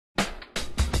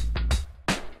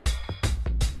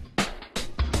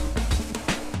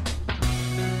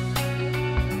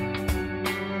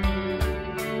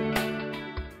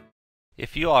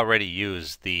If you already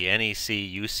use the NEC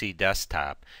UC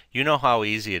desktop, you know how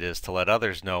easy it is to let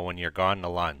others know when you're gone to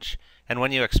lunch and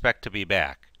when you expect to be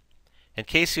back. In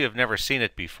case you have never seen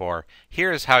it before,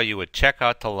 here is how you would check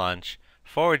out to lunch,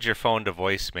 forward your phone to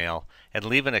voicemail, and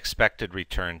leave an expected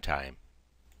return time.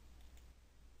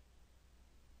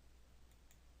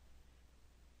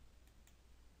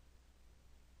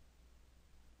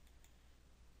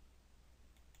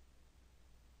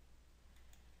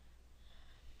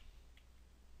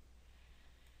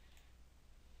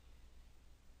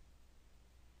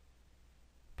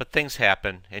 But things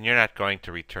happen, and you're not going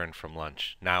to return from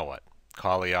lunch. Now what?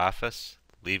 Call the office?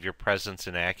 Leave your presence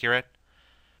inaccurate?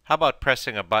 How about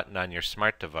pressing a button on your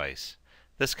smart device?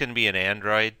 This can be an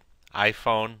Android,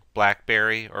 iPhone,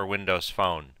 BlackBerry, or Windows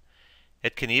Phone.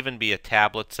 It can even be a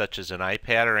tablet such as an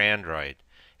iPad or Android.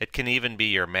 It can even be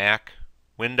your Mac,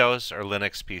 Windows, or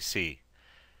Linux PC.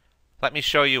 Let me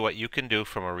show you what you can do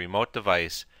from a remote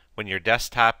device when your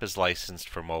desktop is licensed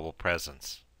for mobile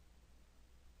presence.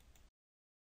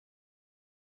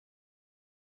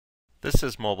 This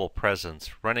is mobile presence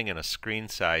running in a screen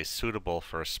size suitable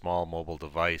for a small mobile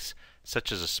device,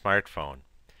 such as a smartphone.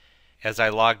 As I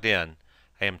logged in,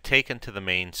 I am taken to the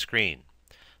main screen.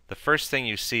 The first thing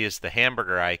you see is the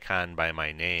hamburger icon by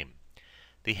my name.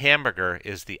 The hamburger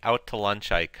is the out to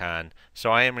lunch icon, so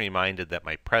I am reminded that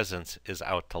my presence is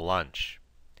out to lunch.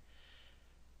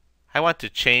 I want to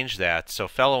change that so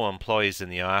fellow employees in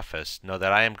the office know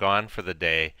that I am gone for the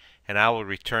day and I will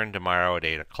return tomorrow at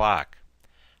 8 o'clock.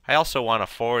 I also want to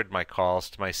forward my calls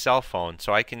to my cell phone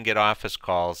so I can get office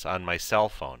calls on my cell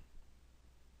phone.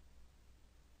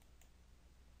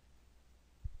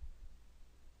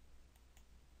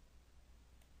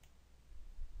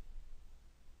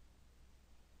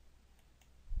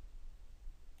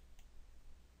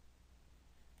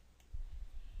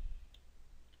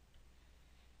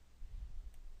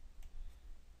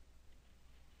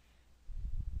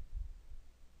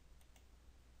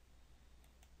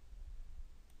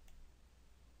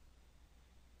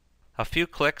 A few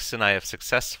clicks and I have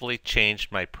successfully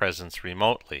changed my presence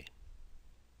remotely.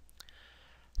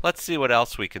 Let's see what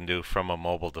else we can do from a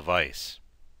mobile device.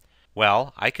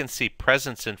 Well, I can see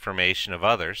presence information of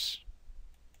others.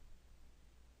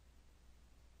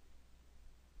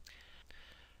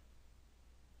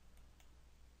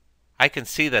 I can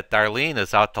see that Darlene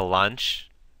is out to lunch,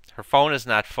 her phone is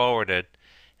not forwarded,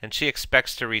 and she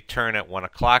expects to return at 1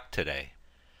 o'clock today.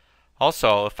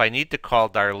 Also, if I need to call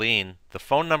Darlene, the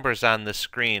phone numbers on this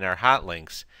screen are hot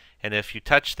links, and if you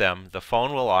touch them, the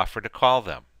phone will offer to call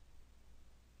them.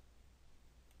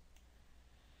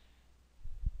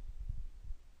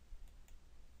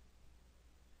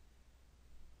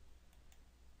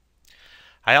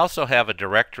 I also have a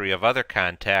directory of other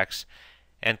contacts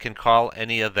and can call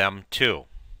any of them too.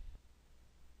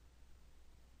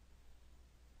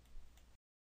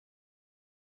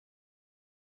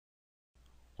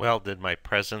 Well, did my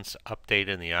presence update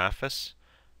in the office?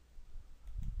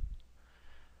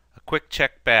 A quick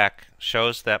check back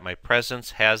shows that my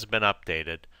presence has been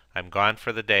updated. I'm gone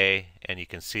for the day, and you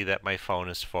can see that my phone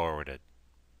is forwarded.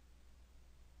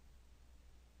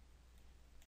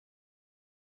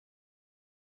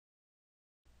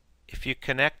 If you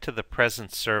connect to the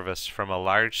presence service from a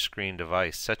large screen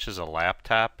device such as a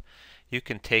laptop, you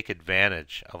can take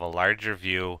advantage of a larger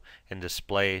view and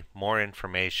display more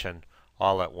information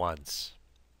all at once.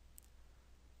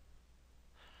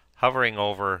 Hovering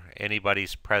over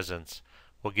anybody's presence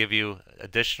will give you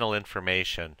additional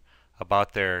information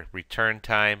about their return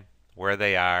time, where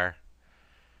they are,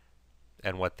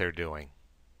 and what they're doing.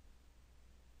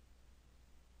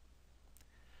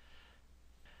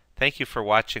 Thank you for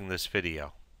watching this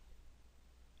video.